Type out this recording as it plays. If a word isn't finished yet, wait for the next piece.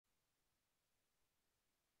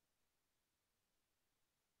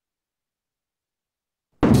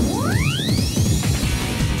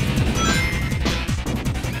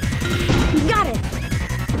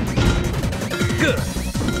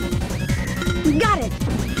Got it!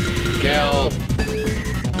 Kill.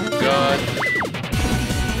 Good.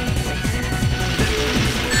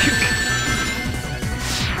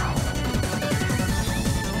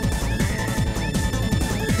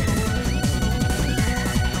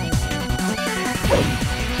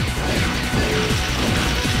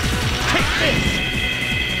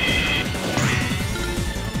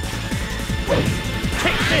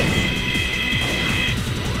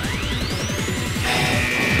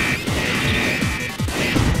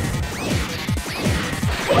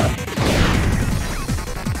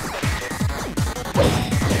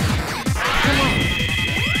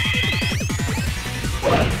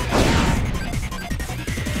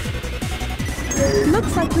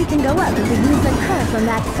 Looks like we can go up if we use the curve from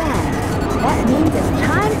that fan. That means it's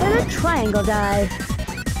time for the triangle dive.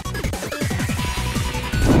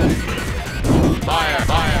 Fire,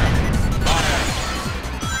 fire, fire.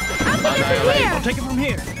 I'll take it from here! I'll take it from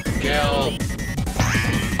here. Kill.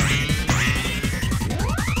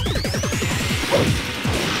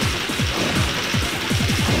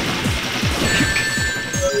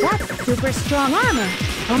 That's super strong armor.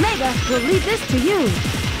 Omega, we'll leave this to you.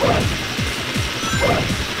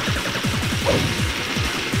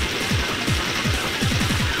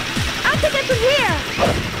 I'll take it from here!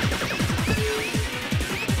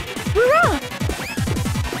 We're off!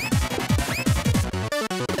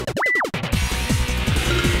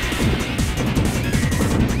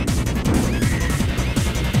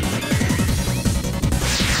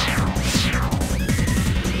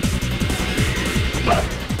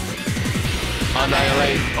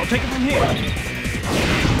 Annihilate. I'll take it from here.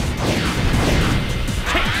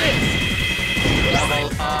 Take this. Level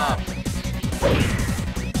up.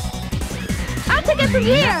 I'll take it from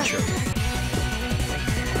here!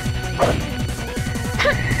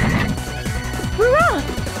 We're off!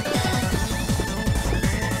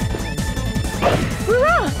 We're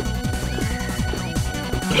off!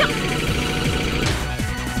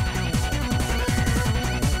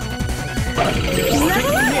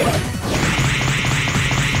 Level up!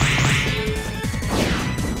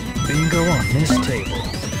 Bingo on this table.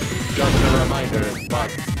 Just a reminder, but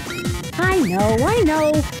I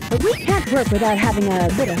know, but we can't work without having a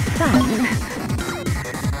bit of fun.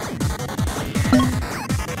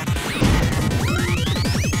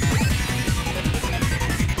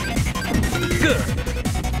 Good.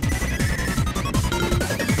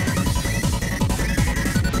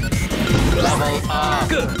 level up.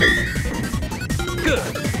 Good. Good.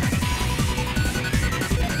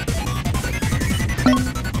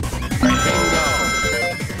 Bingo.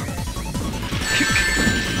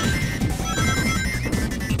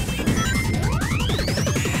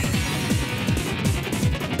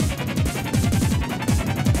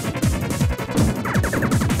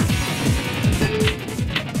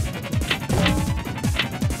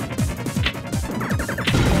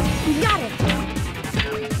 Got it!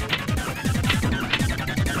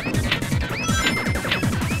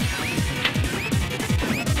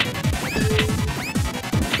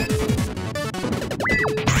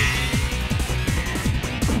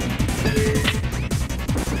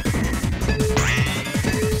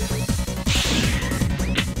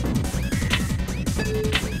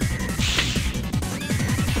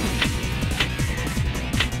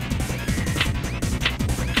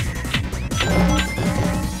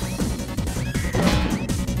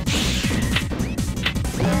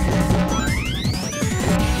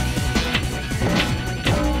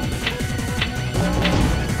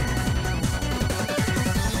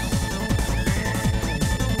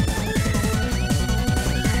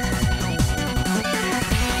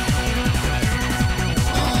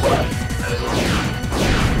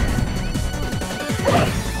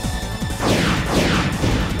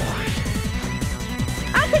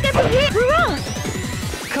 I'll take it from here! We're on!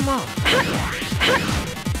 Come on.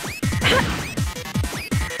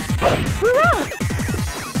 We're on!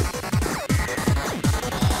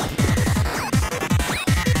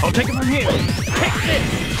 I'll take it from here. Take this.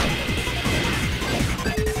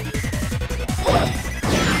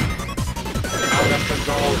 Out of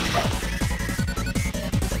control.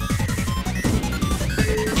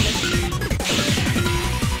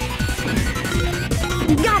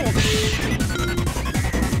 Got it!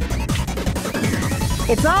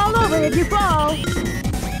 It's all over if you fall!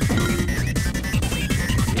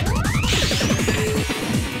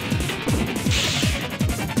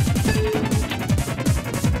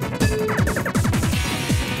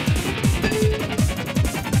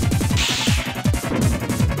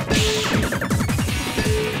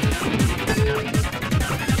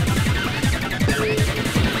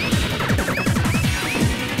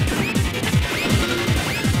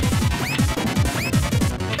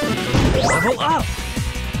 Level up!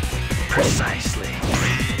 Precisely.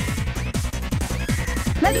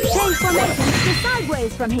 Let's change formations to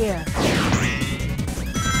sideways from here.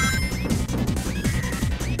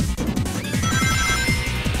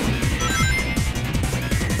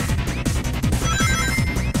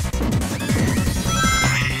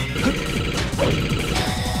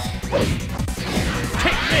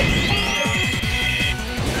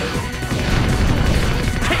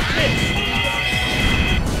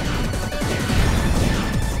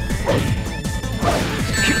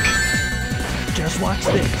 Just watch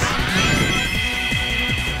this.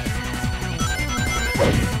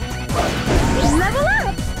 Level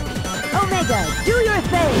up! Omega, do your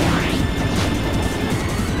thing!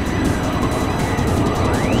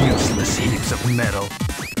 Useless heaps of metal.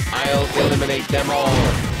 I'll eliminate them all.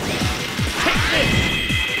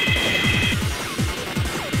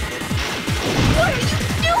 What are you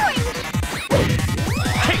doing?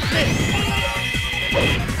 Take this!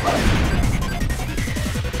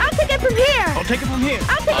 I'll take it from here! I'll take it from here.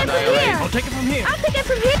 I'll take it from here! I'll take it from here. I'll take it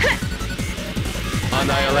from here!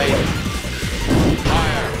 Annihilate.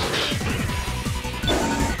 Fire.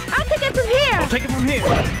 I'll take it from here! I'll take it from here.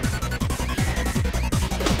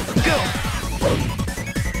 Go!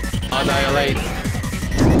 Annihilate.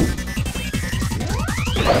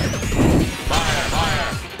 Fire,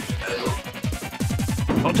 fire.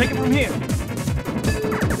 I'll take it from here.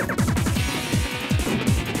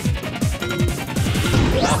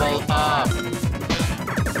 Level up.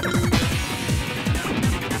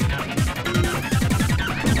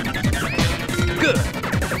 Good.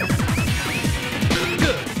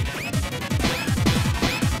 Good.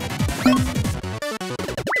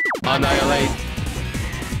 Annihilate.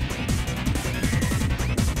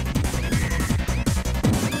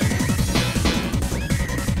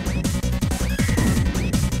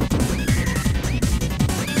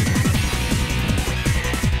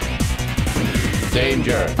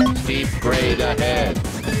 Danger. Steep grade ahead.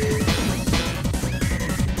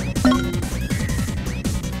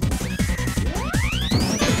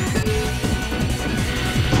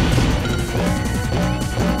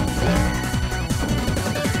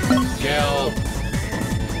 Kill.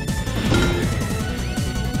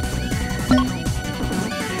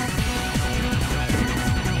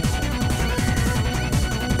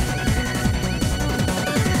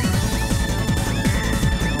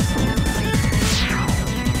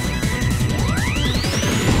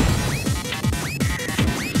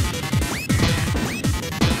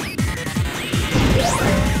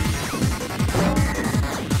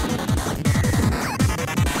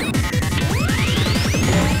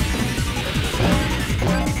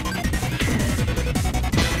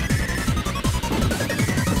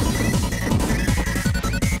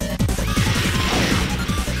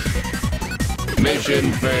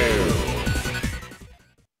 Mission failed.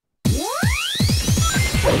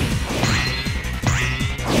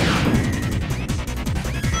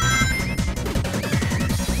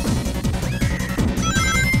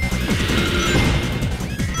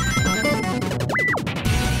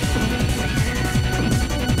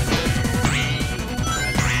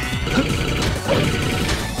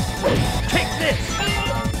 Take this!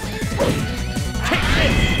 Take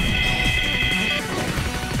this!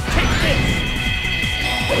 Take this!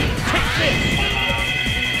 Take this!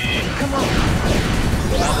 Come on!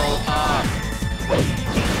 Level up.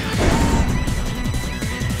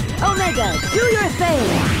 Omega, do your thing!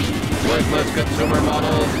 Worthless consumer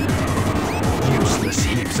models. Useless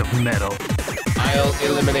heaps of metal. I'll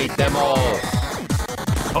eliminate them all.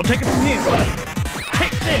 I'll take it from here.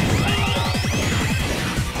 Take this!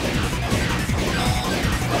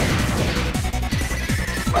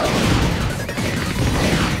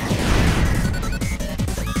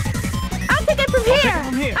 I'll take it from I'll here! take it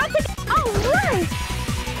from here. I'll take it. All right!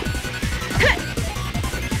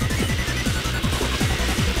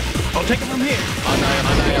 I'll take it from here. Level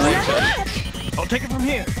Annihilation. up! I'll take it from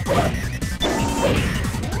here.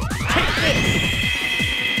 Take this!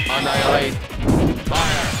 Annihilate.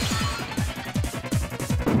 Fire.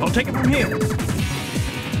 I'll take it from here.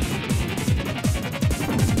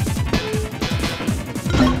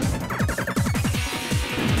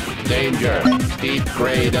 Danger. Steep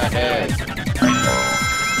grade ahead.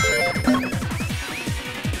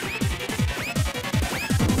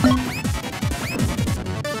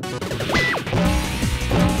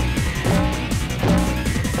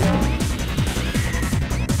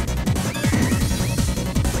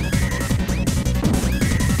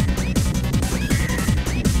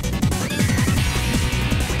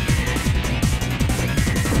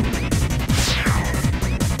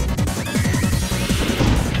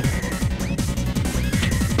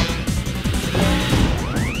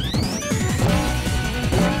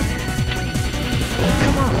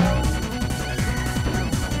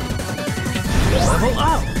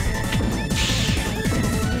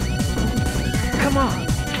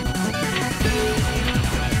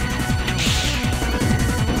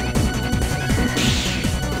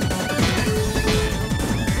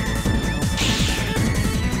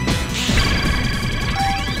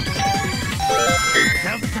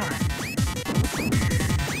 Now's the time.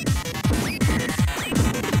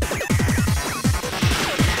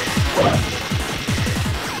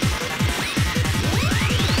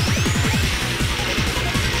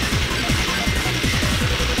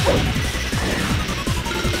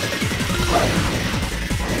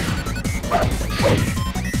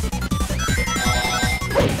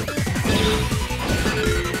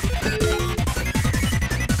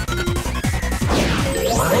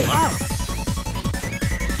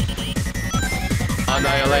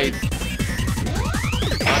 Annihilate.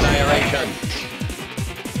 Annihilation.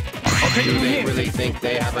 Okay, Do from they here. really think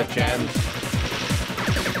they have a chance?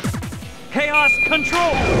 Chaos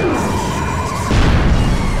control!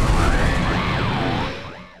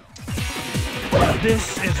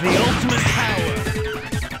 This is the ultimate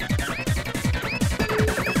power.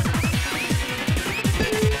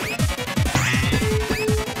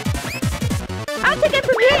 I'll take it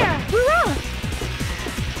from here! We're off!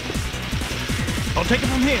 I'll take it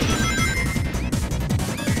from here.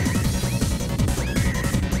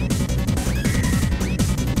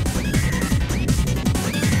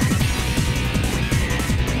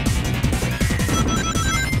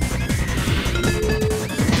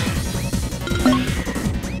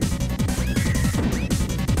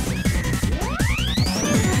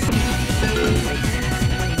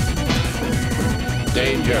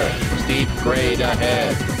 Danger. Steep grade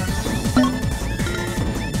ahead.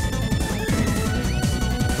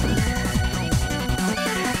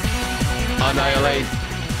 Annihilate.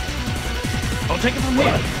 I'll take it from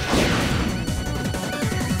here.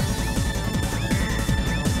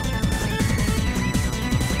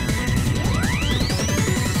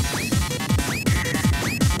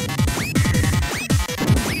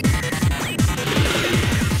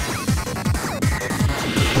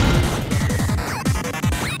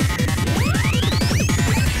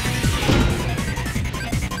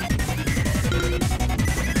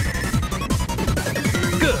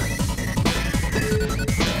 Good.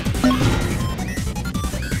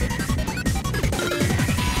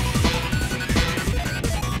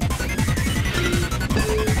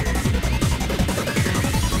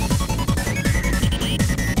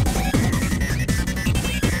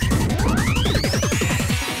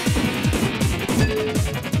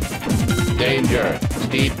 Danger.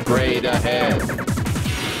 Steep grade ahead.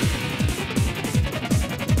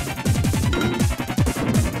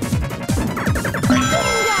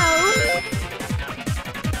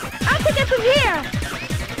 I'll take it from here!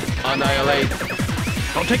 Annihilate.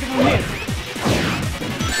 I'll take it from here.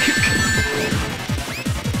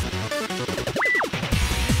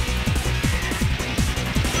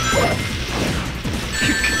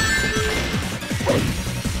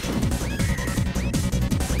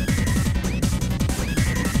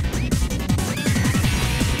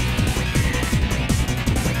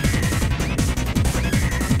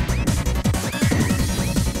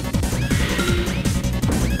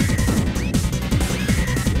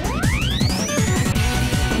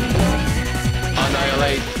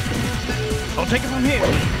 Annihilate. I'll take it from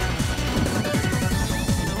here.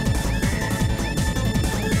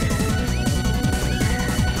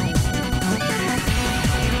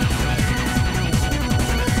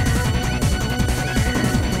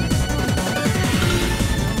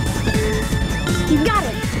 You got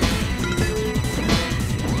it!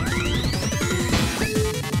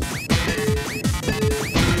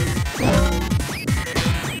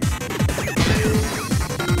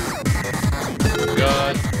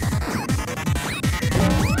 Good.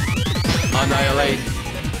 Annihilate.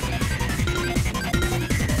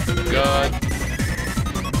 Good.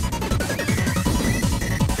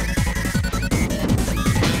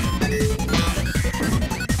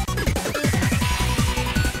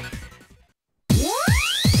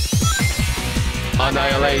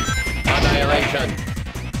 Annihilate. Annihilation.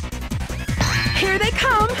 Here they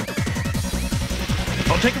come!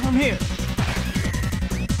 I'll take it from here.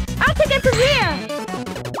 I'll take it from here!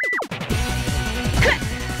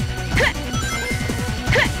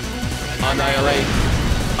 Annihilate.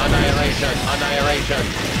 Annihilation. Annihilation.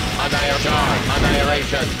 Annihilation.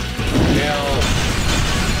 Annihilation. Kill.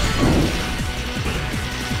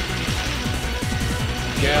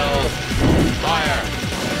 Kill. Fire.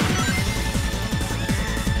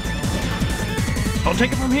 I'll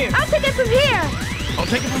take it from here. I'll take it from here! I'll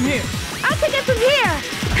take it from here. I'll take it from here!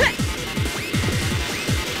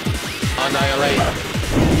 Annihilate.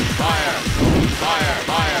 Fire. Fire.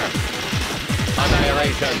 Fire.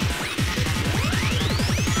 Annihilation.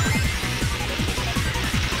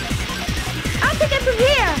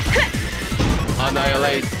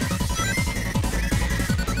 Annihilate.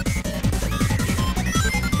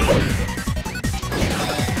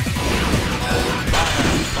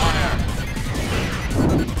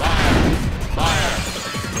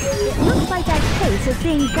 Looks like that case is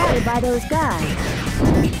being guarded by those guys.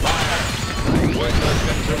 Worthless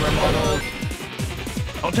consumer models.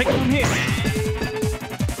 I'll take it from here.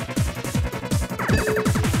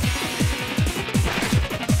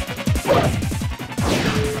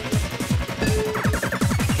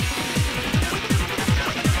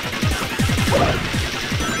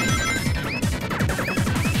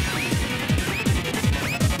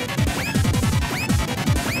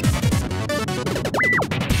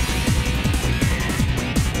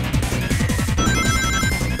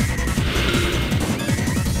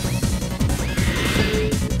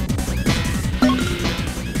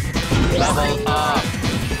 Level up.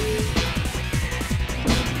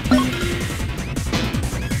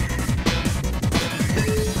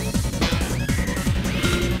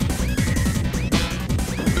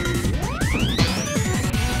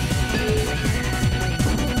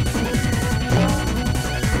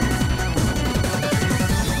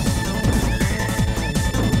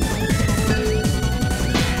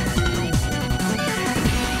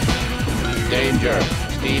 Danger.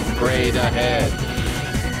 Steep grade ahead.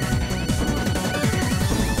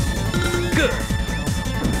 Good.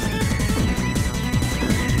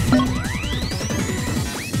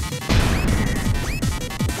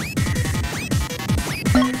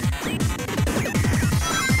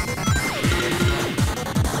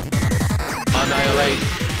 Annihilate.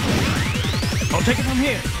 I'll take it from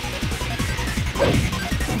here.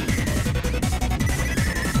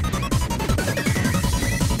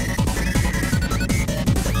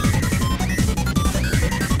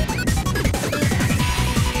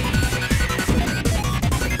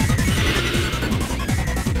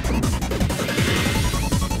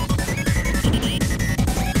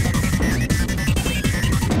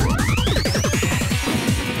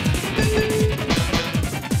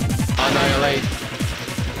 Annihilate.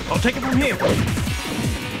 I'll take it from here.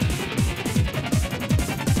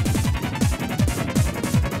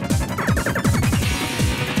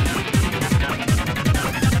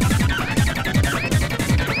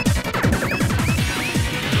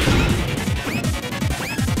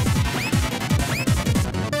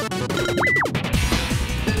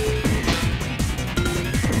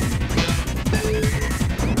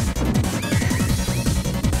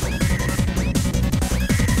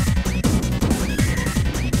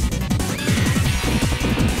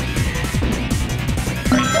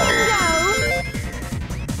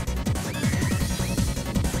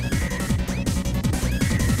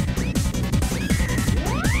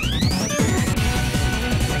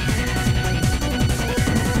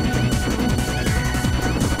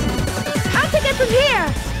 From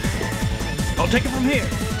here! I'll take it from here.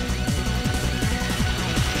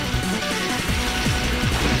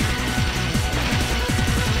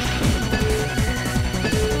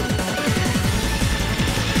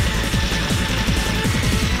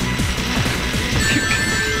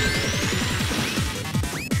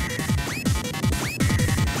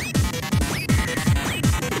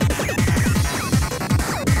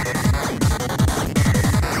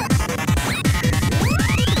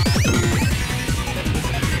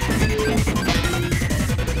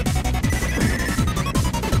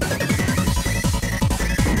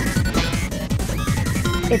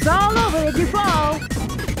 It's all over if you fall.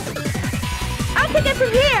 I'll take it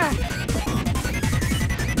from here.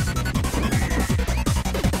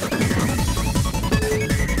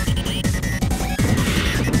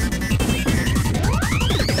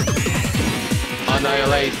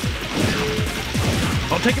 Annihilate.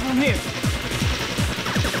 I'll take it from here.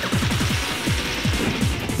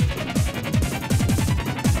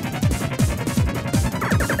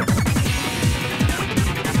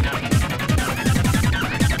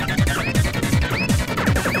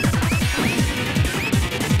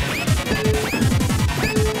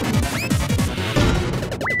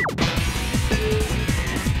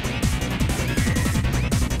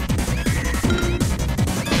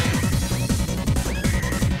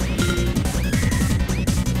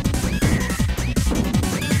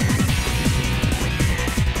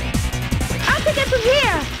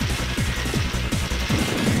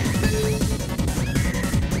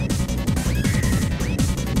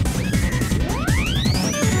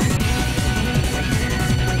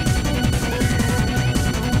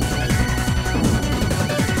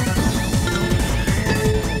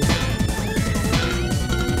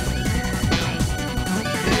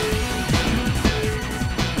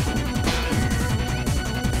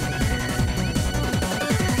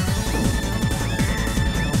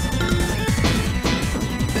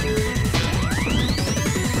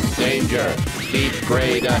 Danger! Steep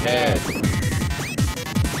grade ahead!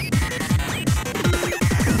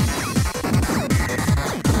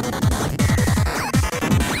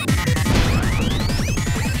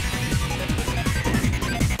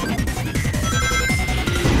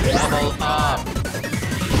 Level up!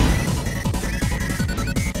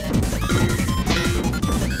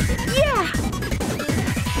 Yeah!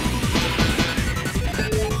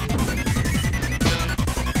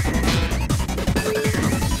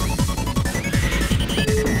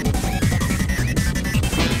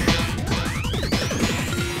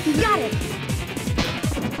 Got it!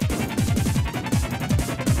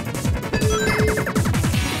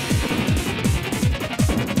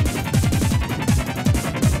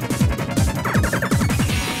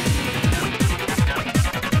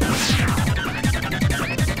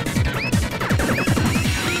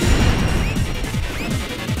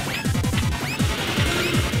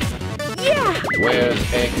 Yeah! Where's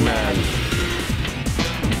Eggman?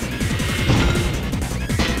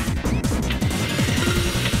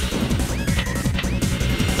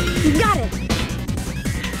 Got it!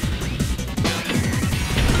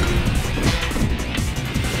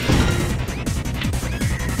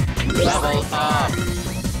 Level up!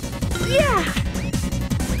 Yeah!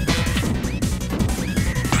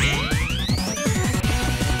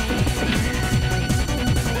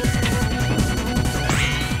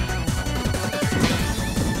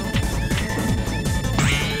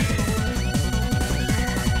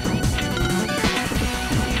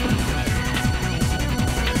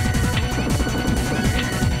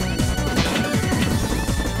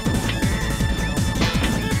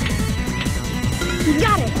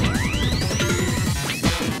 Got it!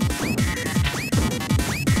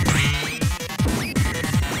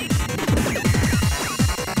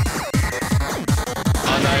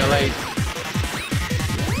 Annihilate!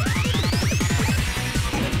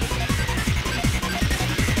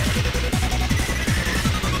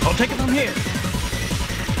 I'll take it from here.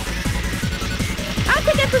 I'll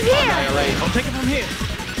take it from here! Annihilate! I'll take it from here.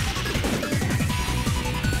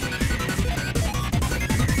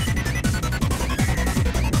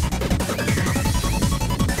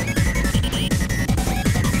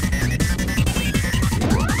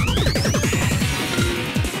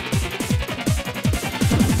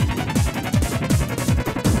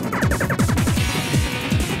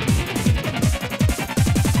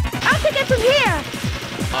 I'll take it from here!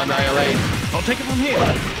 Annihilate! I'll take it from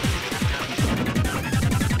here.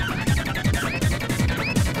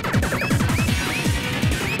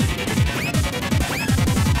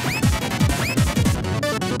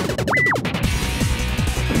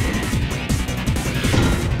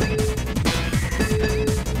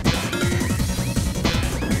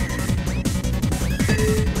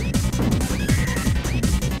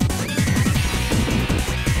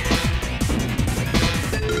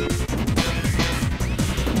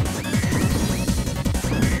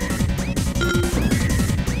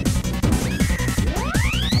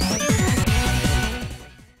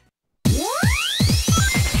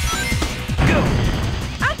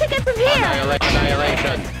 I'll take it from here!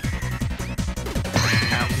 Annihilation!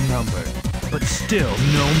 Outnumbered, but still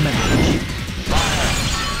no match.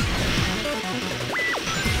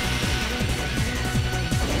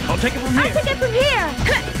 I'll take it from I'll here. take it from here!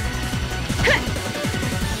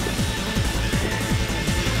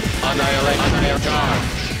 Annihilation!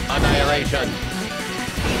 Annihilation!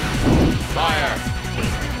 Fire!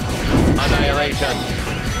 Annihilation!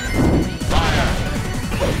 Fire!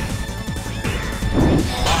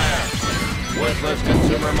 Fire! Worthless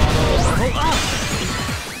consumer models! Level up.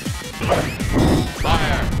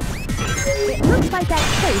 Fire! It looks like that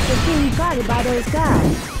place is being guarded by those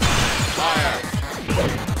guys. Fire!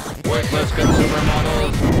 Worthless consumer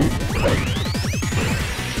models!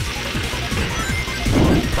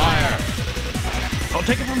 Fire! I'll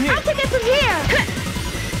take it from here. I'll take it from here!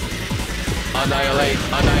 Annihilate!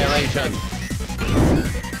 Annihilation!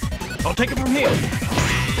 I'll take it from here.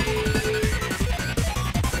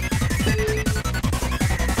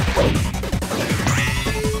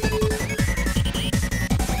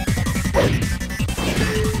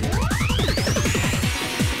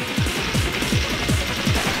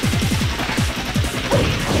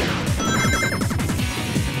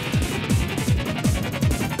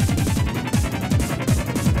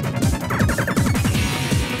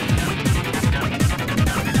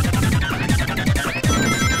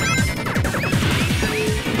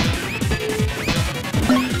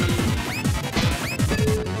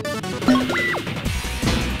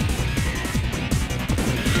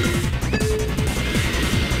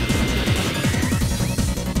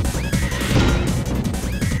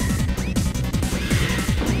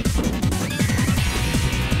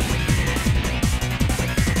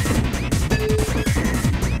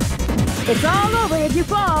 It's all over if you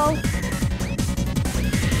fall.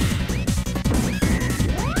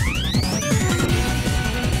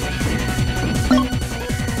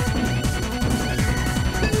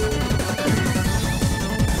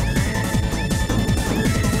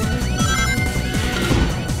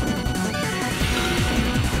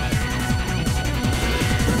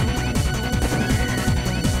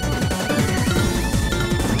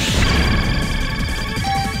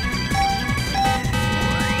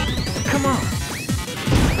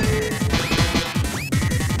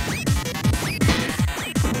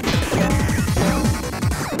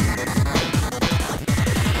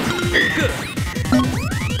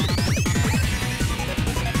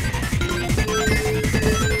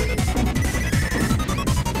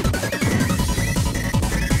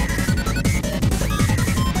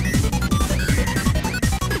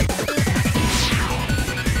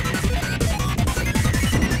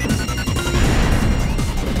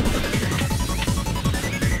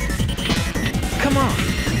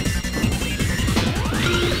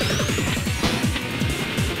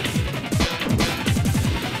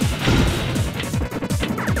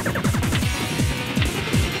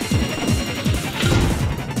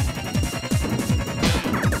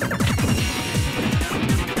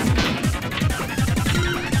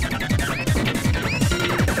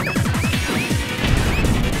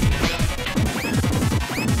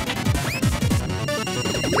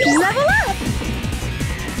 Level up!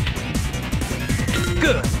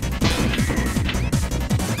 Good.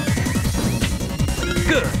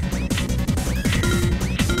 Good.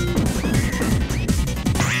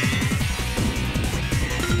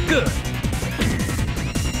 Good.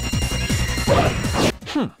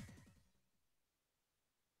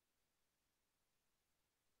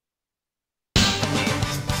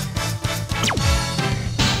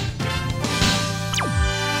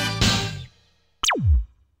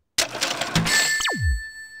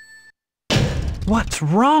 What's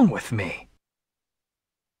wrong with me?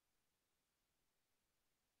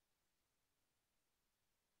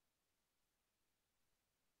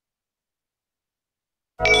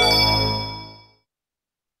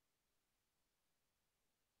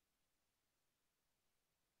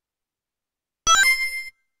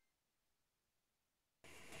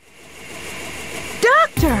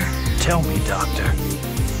 Doctor! Tell me, Doctor.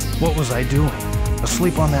 What was I doing?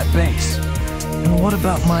 Asleep on that base? And what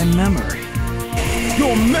about my memory?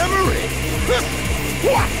 Your memory?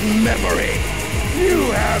 What memory? You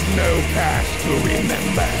have no past to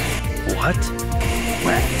remember. What?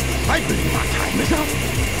 Well, I believe our time is up.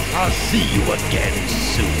 I'll see you again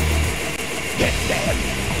soon. Get them.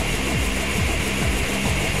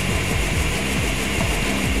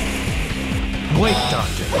 Wait,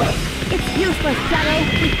 Doctor. It's useless, Shadow.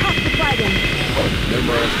 We have to fight him.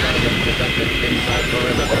 Numerous battles conducted inside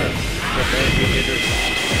perimeter. Prepare to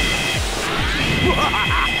intercept.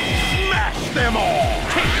 Smash them all!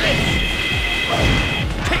 Take this!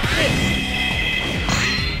 Take this!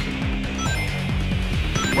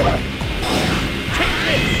 Take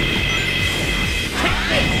this! Take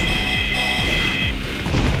this!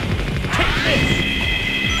 Take this!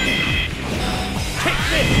 Take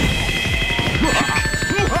this!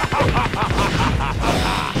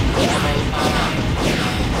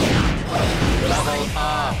 Level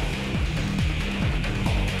up.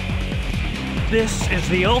 This is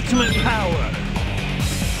the ultimate power.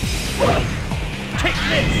 Take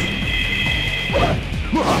this!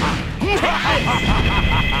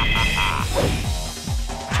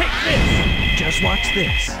 Take this! Just watch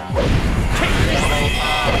this. Take this!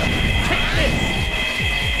 Take this!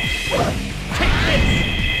 Take this!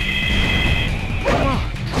 Come on!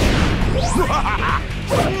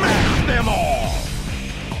 Smash them all!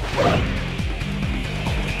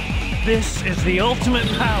 This is the ultimate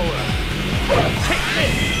power. Take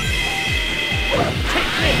this!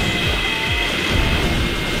 Take this!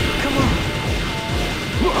 Come on!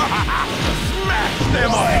 Smash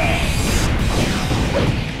them all!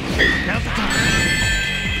 Now's the time.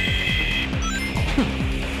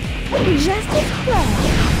 Justice Club.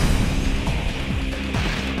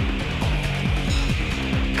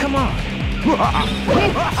 Come on!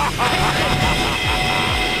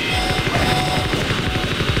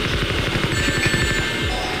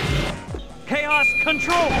 Chaos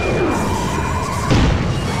control!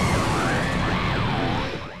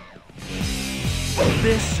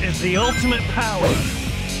 This is the ultimate power.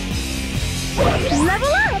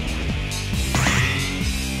 Level up!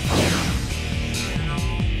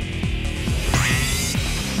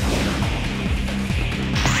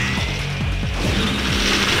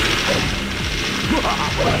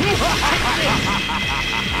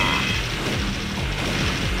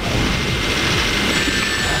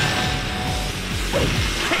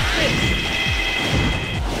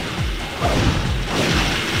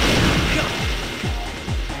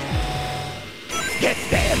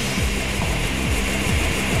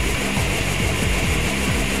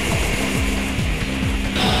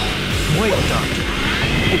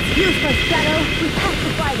 useless, Shadow. We have to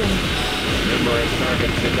fight him. Numerous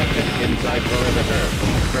targets detected inside perimeter.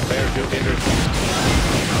 Prepare to intercept.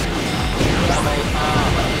 Double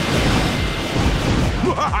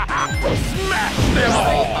Smash them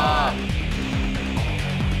all!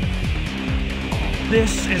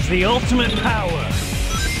 This is the ultimate power.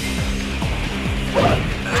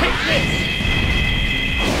 Take this!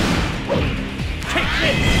 Take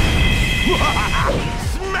this!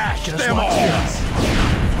 Smash Just them watch all! this.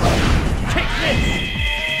 Take this!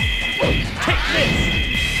 Take this!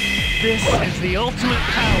 This is the ultimate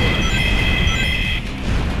power.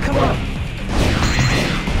 Come on.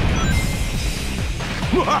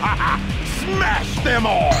 Smash them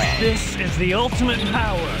all! This is the ultimate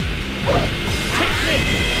power. Take this!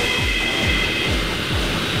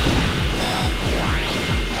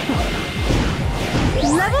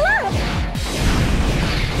 Level up!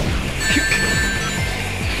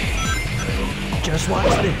 Just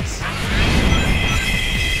watch this.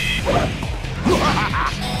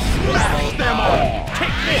 Smash them all!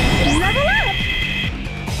 Take this! Level up!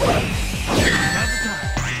 Now's the time.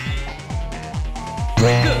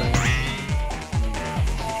 Good.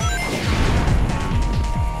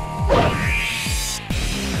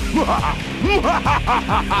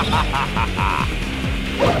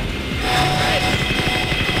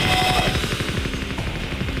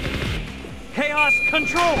 Chaos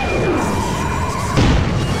control!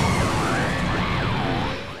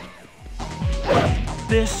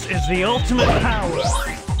 This is the ultimate power.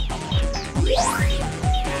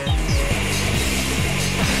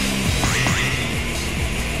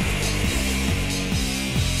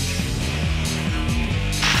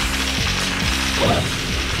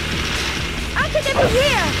 I'll take it from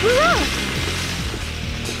here! We're off!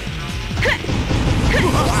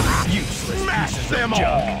 Useless Smash pieces them of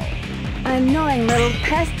junk. all! Annoying little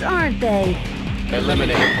pests, aren't they?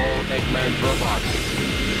 Eliminate all Eggman robots.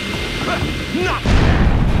 Knock!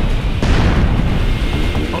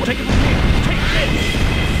 I'll take it from here. Take this!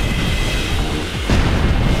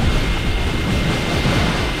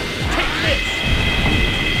 Take this!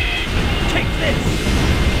 Take this!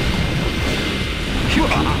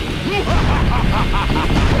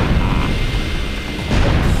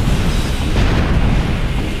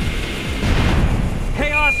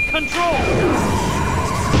 Chaos control!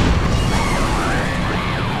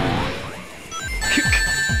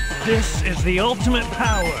 This is the ultimate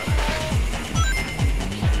power.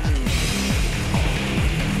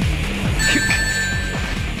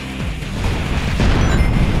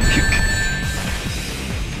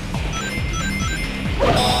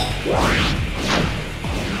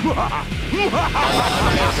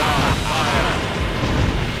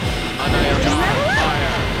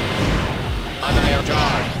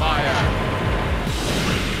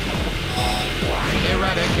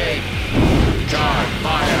 Eradicate! Charge!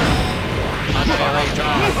 Fire! Annihilate!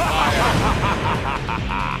 Charge! Fire!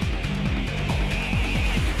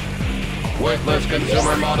 Worthless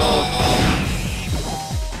consumer models!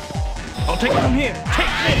 I'll take it from here.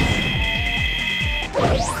 Take this!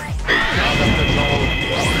 Out of control!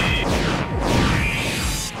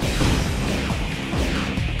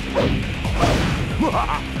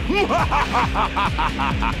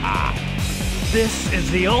 This is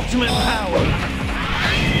the ultimate power.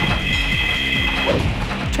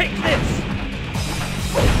 Take this!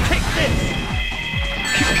 Take this!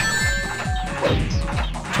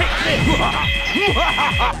 Take this!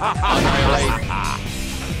 Annihilate!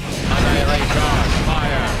 Annihilate! Charge!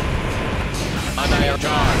 Fire! Annihilate!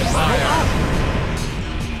 Charge! Fire!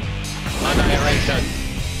 Annihilation!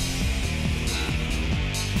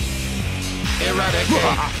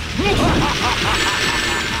 Eradicate!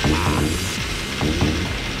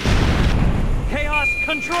 Chaos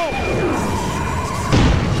control!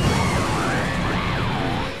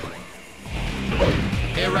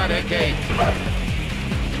 Eradicate!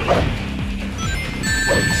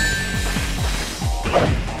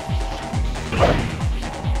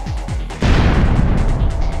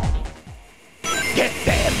 Get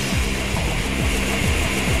them!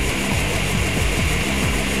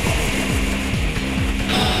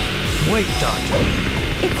 Wait, Doctor.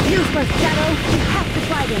 It's useless, Shadow. We have to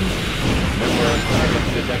fight him. Numerous targets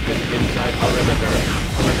detected inside perimeter.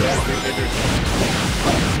 Prepare to intercept.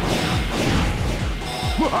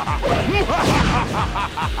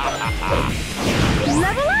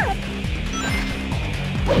 Level up!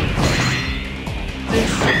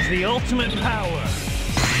 This is the ultimate power.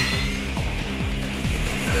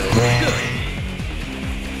 Good.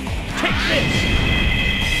 Take this!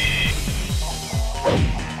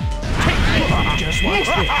 Take this! Just watch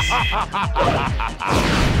this.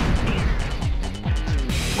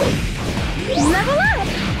 Level up!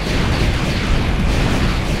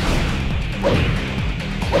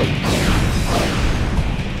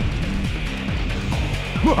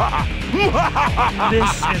 This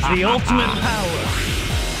is the ultimate power.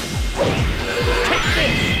 Take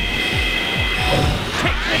this!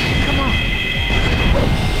 Take this! Come on!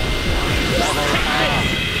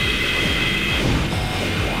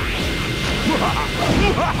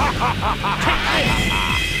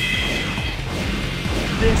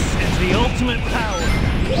 This is the ultimate power.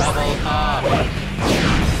 Level up.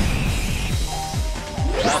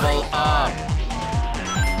 Level up.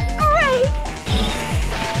 Great!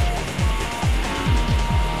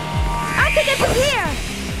 I'll take it from here!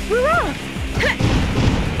 We're off!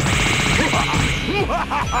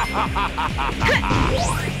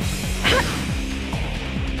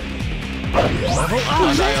 Level up!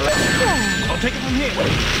 I'll take it from here.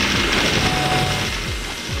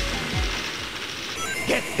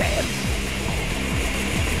 Get them!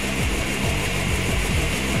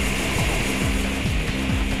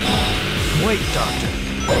 Wait, Doctor.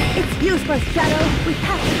 It's useless, Shadow. We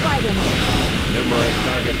have to fight him. Numerous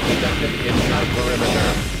targets detected inside perimeter.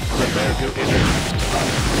 Prepare to intercept.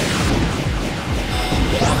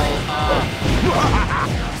 Level up.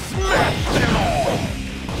 Smash them all!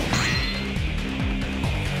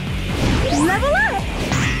 Level up!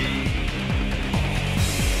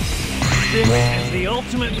 This is the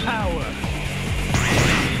ultimate power.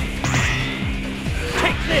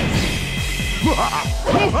 Take this!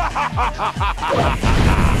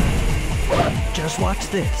 Just watch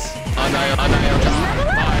this. Annihilator.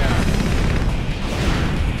 Fire.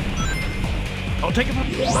 I'll take it from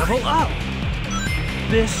level up.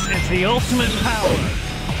 This is the ultimate power.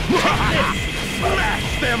 Take this!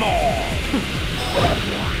 Smash them all!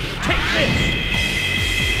 Take this!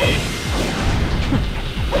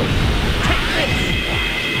 Take this!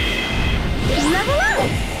 Level up!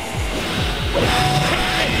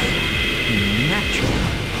 Natural.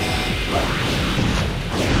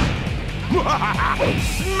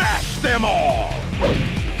 Smash them all!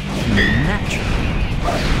 Natural.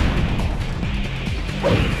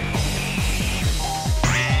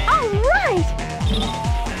 All right!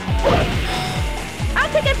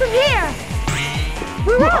 I'll take it from here!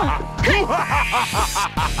 We're off!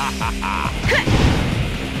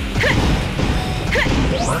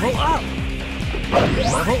 Level up!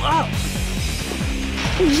 Level up!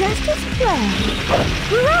 Just as planned.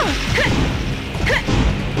 We're off!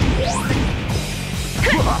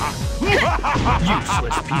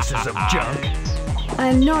 Useless pieces of junk.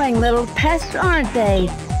 Annoying little pests, aren't they?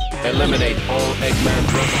 Eliminate all Eggman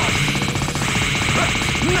robots.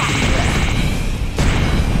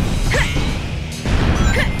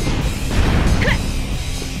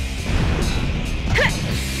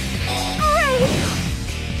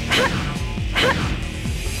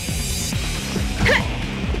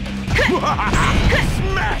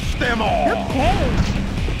 Smash them all! Okay.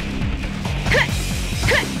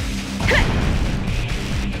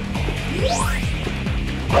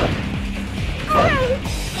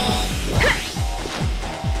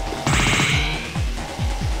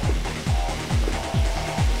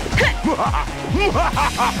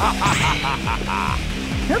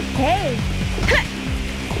 Okay.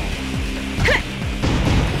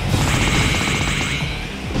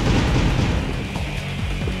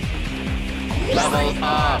 Level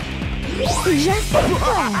up. Just as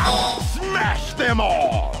planned. Smash them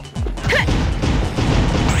all!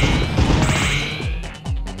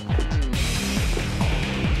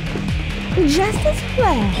 Just as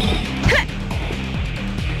planned.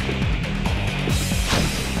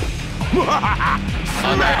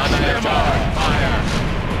 Annihilator. Fire.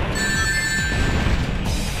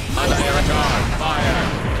 Annihilator. Fire.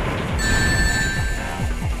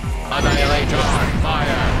 Annihilator.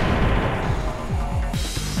 Fire.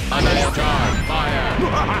 Annihilator. Fire.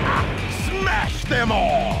 Smash them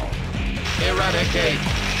all! Eradicate.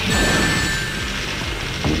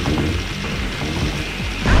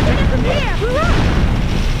 I'll take it from here. We're off!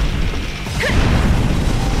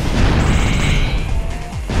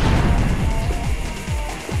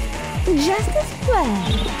 Just as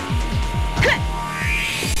planned.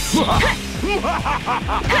 We're off!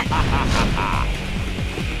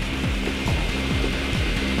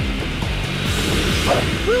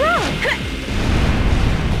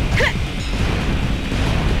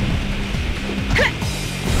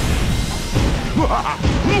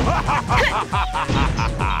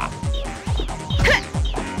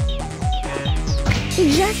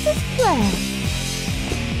 Just as planned.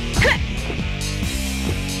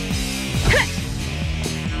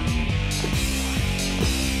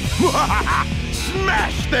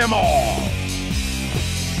 Smash them all!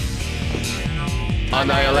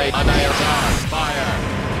 Annihilate! Annihilate! Fire!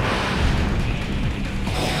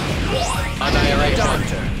 Annihilation!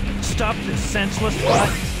 Doctor, stop this senseless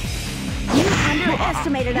fight. You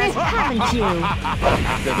underestimated us, haven't you?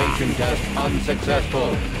 Activation test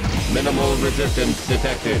unsuccessful. Minimal resistance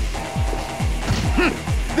detected.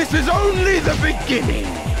 This is only the beginning!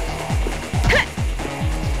 Okay.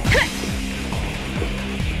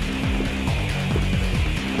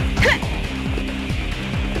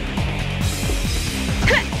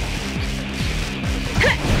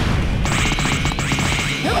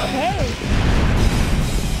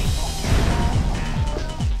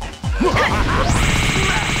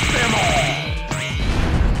 Smash them all!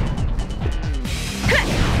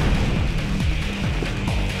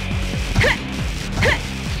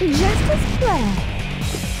 Just as planned.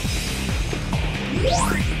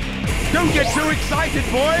 Don't get too excited,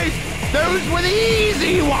 boys! Those were the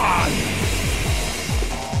easy ones!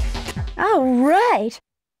 All right.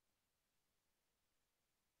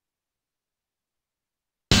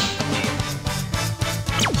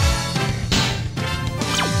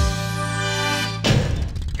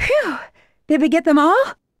 Phew! Did we get them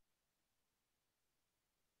all?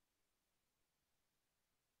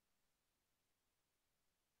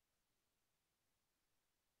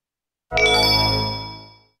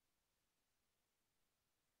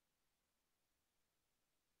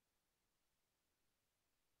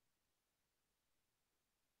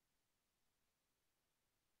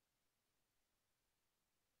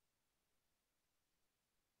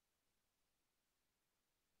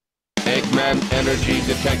 Eggman energy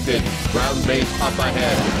detected. Ground base up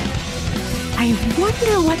ahead. I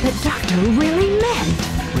wonder what the doctor really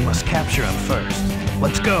meant. We must capture him first.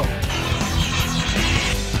 Let's go.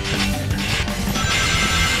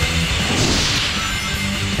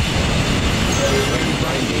 When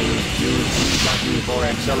grinding, use the button for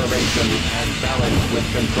acceleration and balance with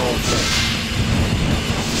control stick.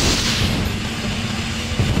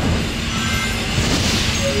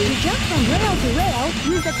 To jump from rail to rail,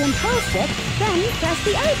 use the control stick, then press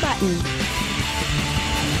the A button.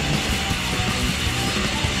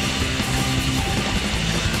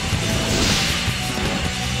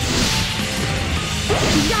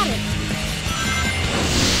 Got it!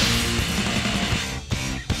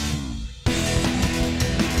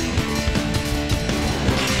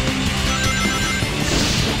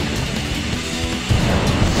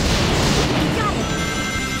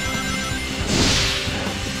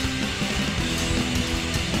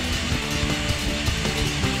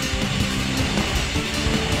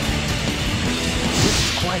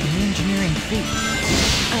 Quite an engineering feat.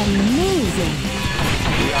 Amazing!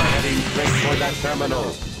 We are heading straight for that terminal.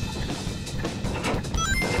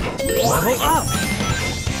 Level up!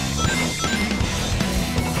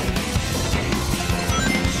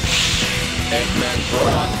 Eggman's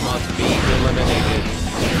robot must be eliminated.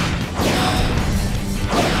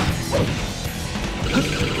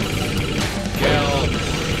 Kill.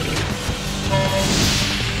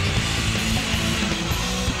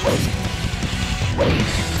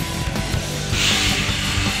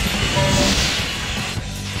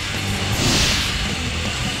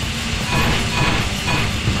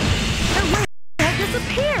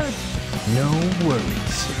 Disappeared! No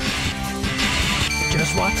worries.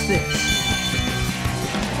 Just watch this.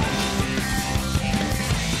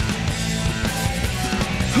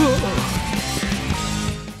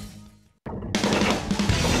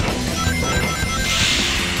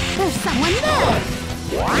 There's someone there!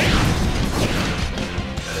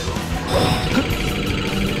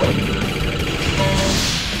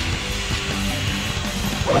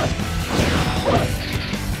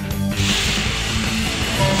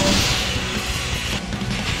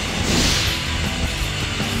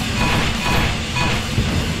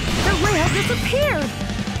 The rail disappeared!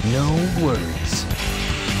 No worries.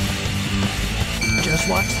 Just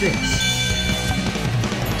watch this.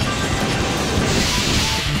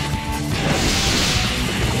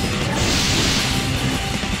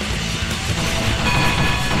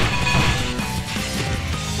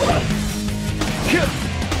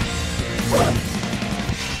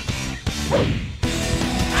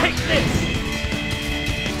 Take this!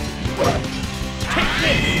 Take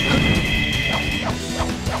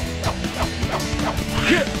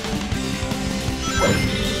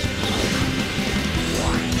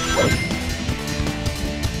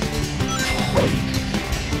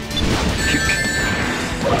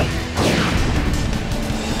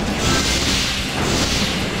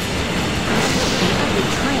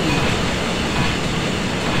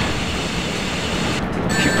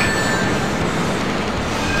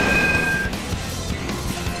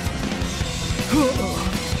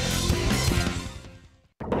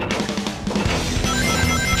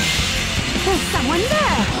There's someone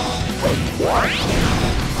there!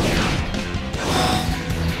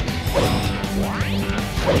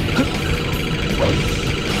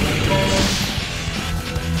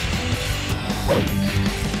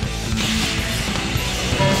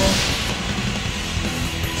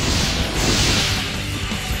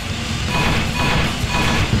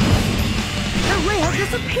 The rail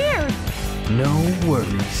disappeared! No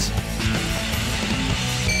worries.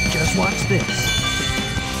 Just watch this.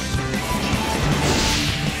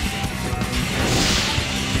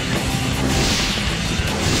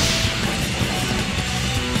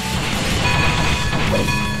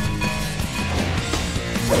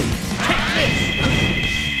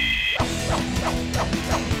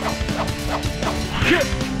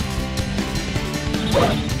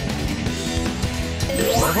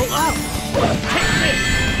 Level up!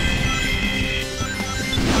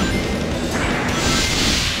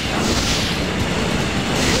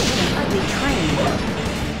 Ugly train.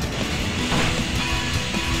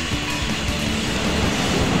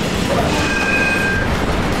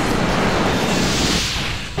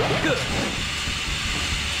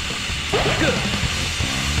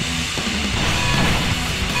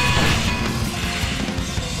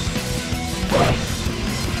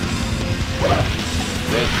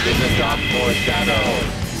 This is a job for Shadow.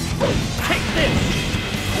 Take this!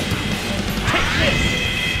 Take this!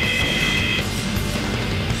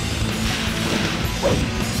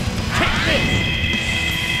 Take this!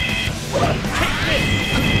 Take this!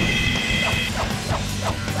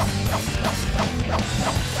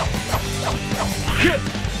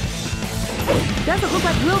 Doesn't look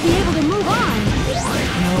like we'll be able to move on.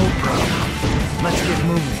 No problem. Let's get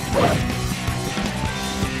moving.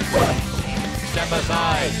 Step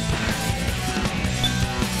aside.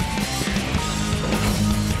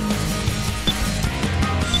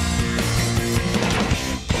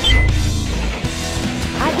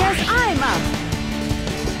 I guess I'm up.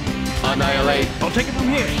 Annihilate. I'll take it from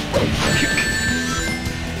here.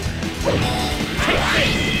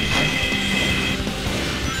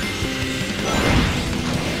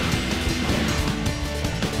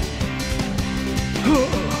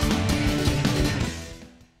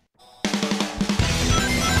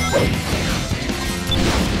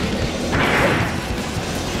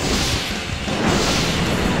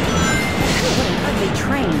 What an ugly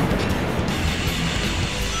train.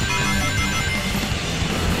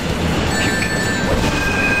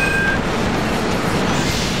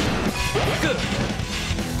 Good.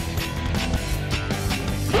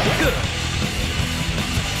 Good.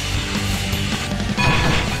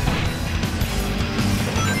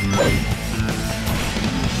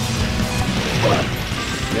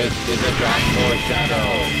 This is a job for Shadow.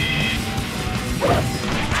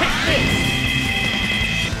 Take this!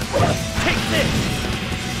 Take this!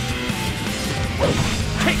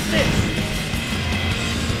 Take this!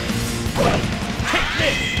 Take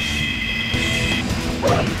this!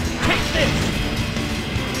 Take this!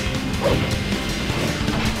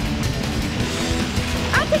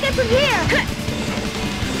 I'll take it from here.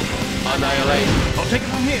 Annihilate. I'll take it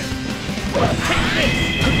from here. Take this!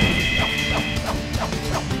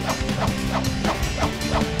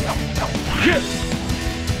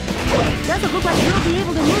 Doesn't look like we'll be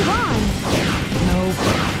able to move on. No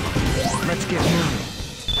problem. Let's get moving.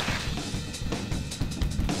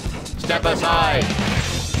 Step aside.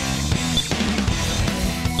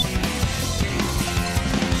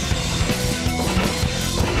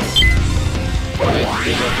 This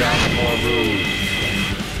is a job for Rouge.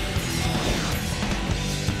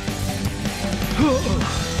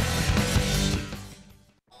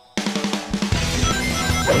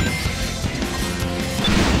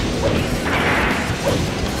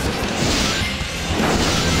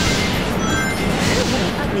 What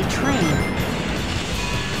an ugly train.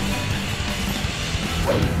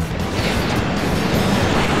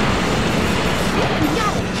 We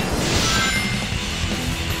got it.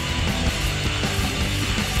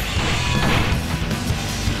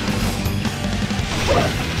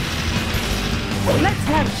 Let's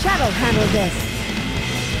have Shadow handle this.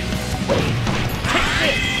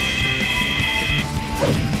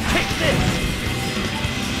 Take this!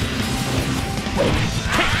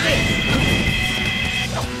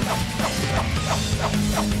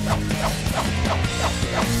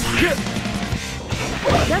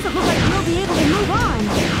 Doesn't look like we'll be able to move on.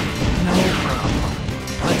 No problem.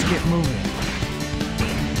 Let's get moving.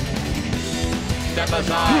 Step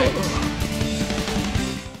aside.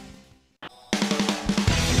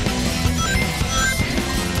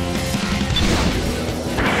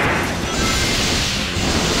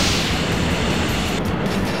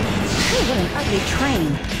 What an ugly train.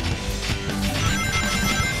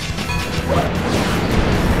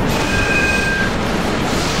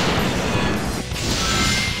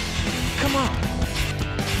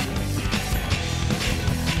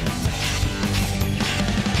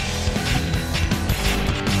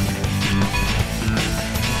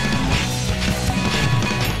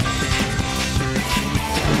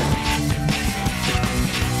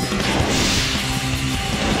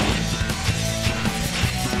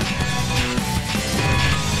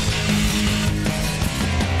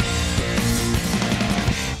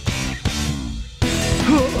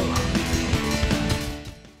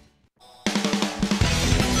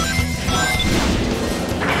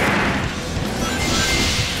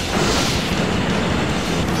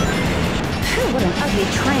 What an ugly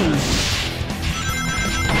train.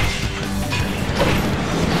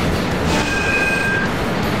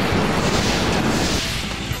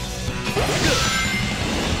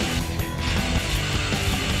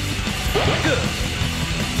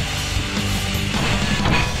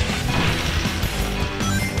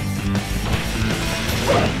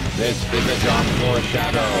 This is a job for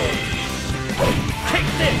Shadow. Take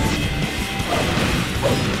this!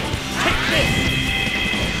 Take this!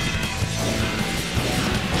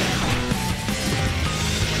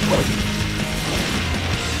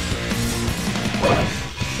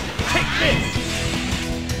 Take this!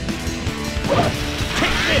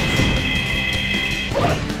 Take this!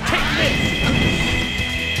 Take this!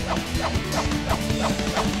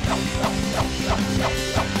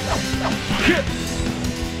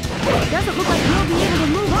 Doesn't look like we'll be able to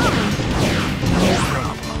move on. No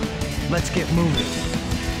problem. Let's get moving.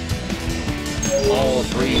 All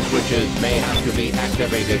 3 switches may have to be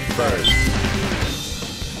activated first.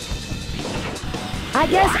 I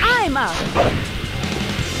guess I'm up.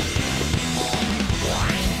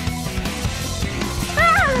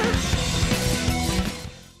 Ah!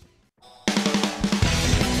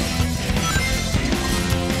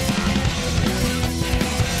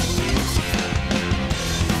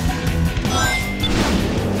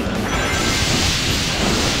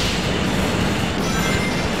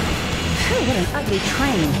 What an ugly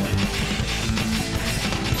train.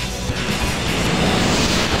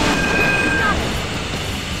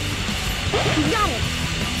 Got it!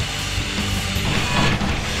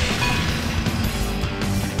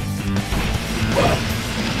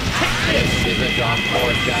 This is a job for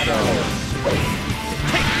Shadow.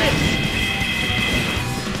 Take this!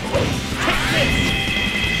 Take this!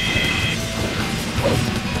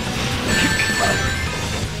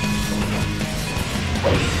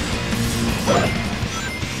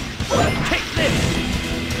 Take this!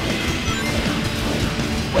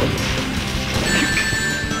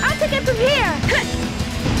 I'll take it from here!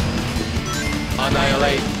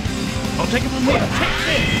 Annihilate. I'll take it from here. Take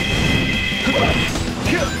this! Take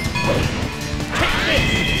this!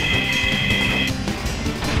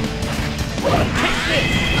 Take this!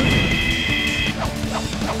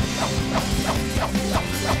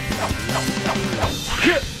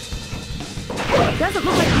 Doesn't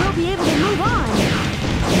look like we'll be able to move on.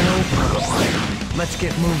 No problem. Let's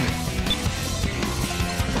get moving.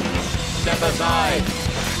 Step aside.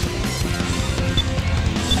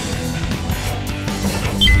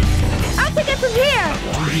 I'll take it from here!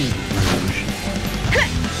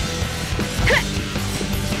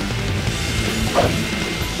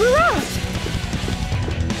 We're off!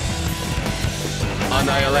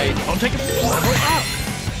 Annihilate. I'll take it. Level up.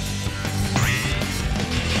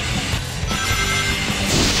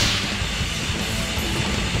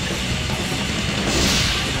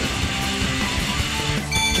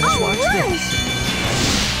 Just watch this.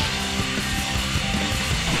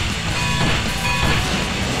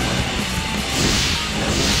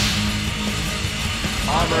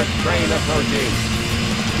 Armored train approaching.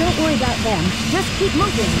 Don't worry about them. Just keep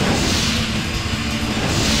moving.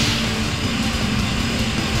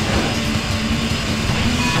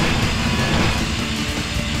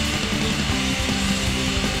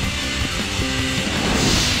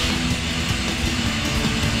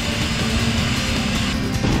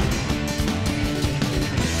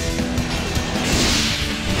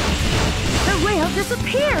 The rail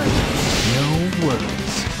disappeared! No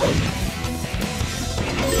worries.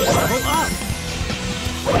 Level up.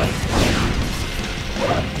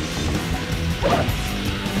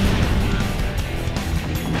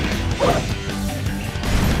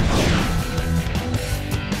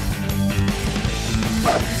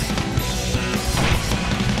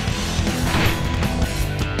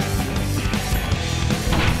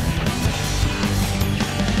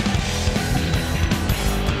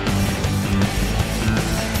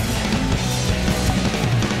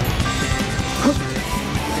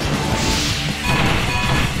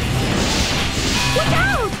 Look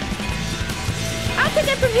out! I'll take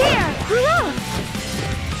it from here! We're off!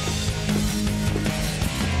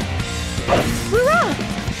 We're off!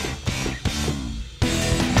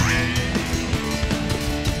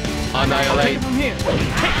 Annihilate. From here.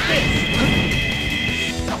 Take this!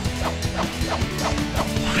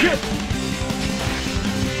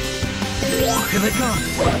 Here they come.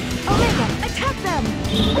 Omega, attack them!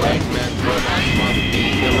 Eggman robots must be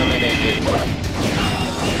eliminated.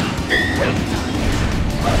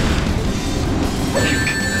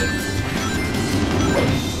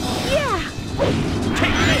 Yeah!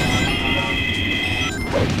 Take this!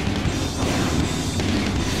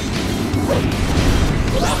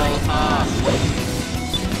 Level up.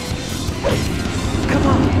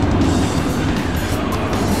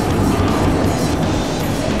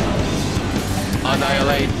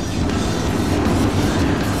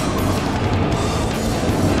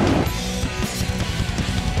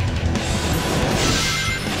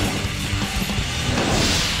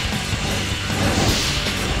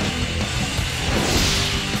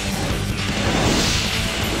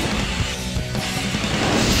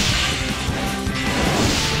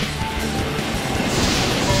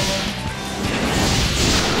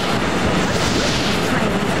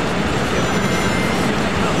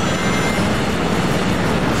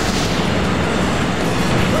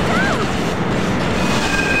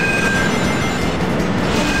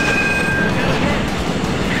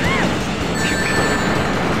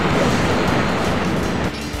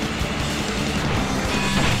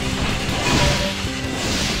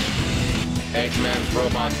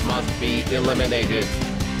 eliminated.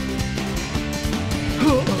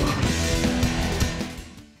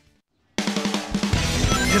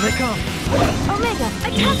 Here they come. Omega,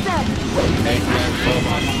 attack them! Eggman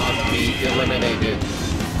robot must be eliminated.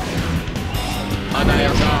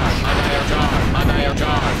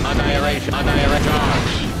 Annihilation, annihilation.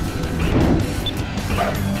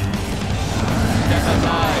 Step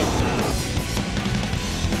aside.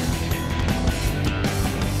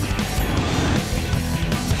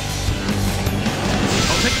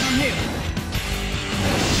 I'll take it from here.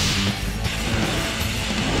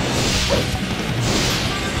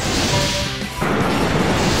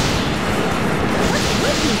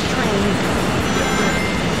 With these trains?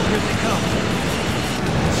 Here they come.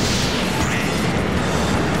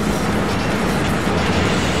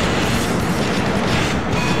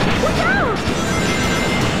 Look out!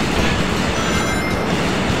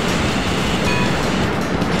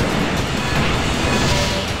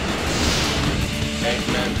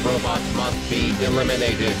 Eggman robots must be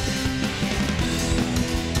eliminated.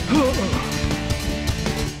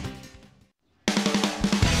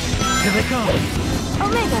 Here they come.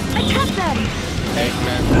 Omega, attack them!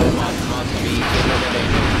 Eggman robots must be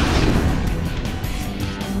eliminated.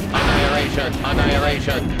 Annihilation,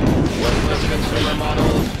 annihilation. Worthless consumer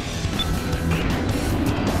models.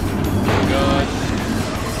 Good.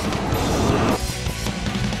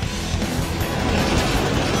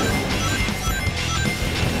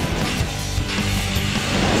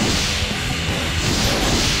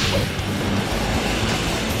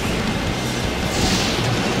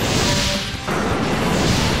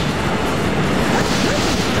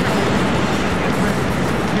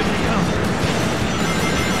 Here they come.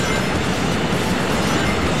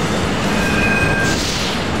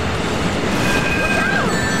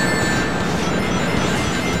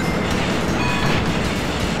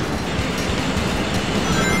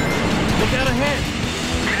 Look out ahead.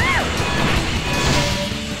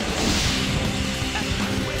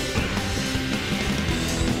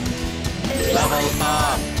 Level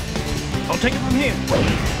up. I'll take it from here.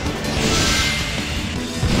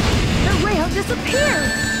 The rail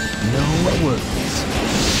disappeared! No worries.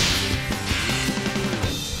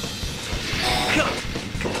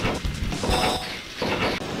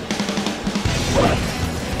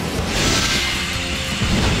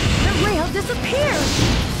 The rail disappeared!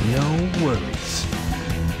 No worries.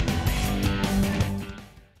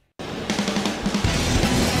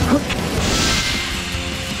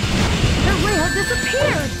 The rail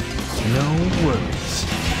disappeared! No worries.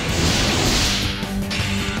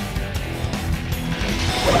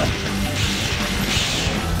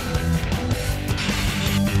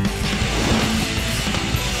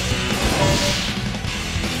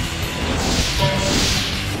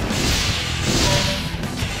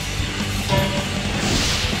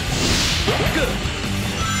 Good.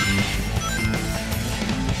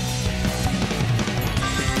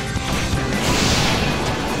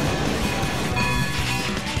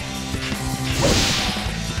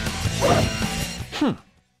 Hmm.